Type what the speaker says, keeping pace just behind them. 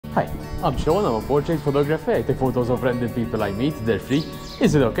Hi, I'm Sean. I'm a portrait photographer. I take photos of random people I meet. They're free.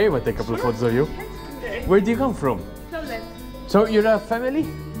 Is it okay if I take a couple of photos of you? Where do you come from? Poland. So you're a family?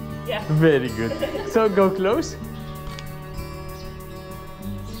 Yeah. Very good. So go close.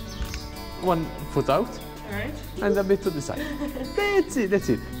 1 foot out. Alright. And a bit to the side. That's it, that's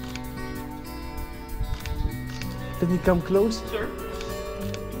it. Let me come close. Sure.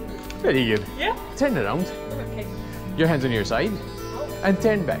 Very good. Yeah? Turn around. Okay. Your hands on your side. And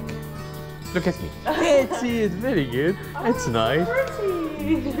turn back. Look at me. That's it. Very good. That's nice.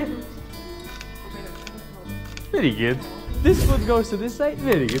 Pretty. Very good. This foot goes to this side.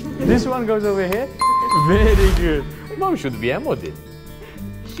 Very good. This one goes over here. Very good. Mom should be a model.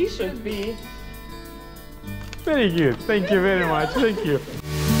 She should be. Very good. Thank you very much. Thank you.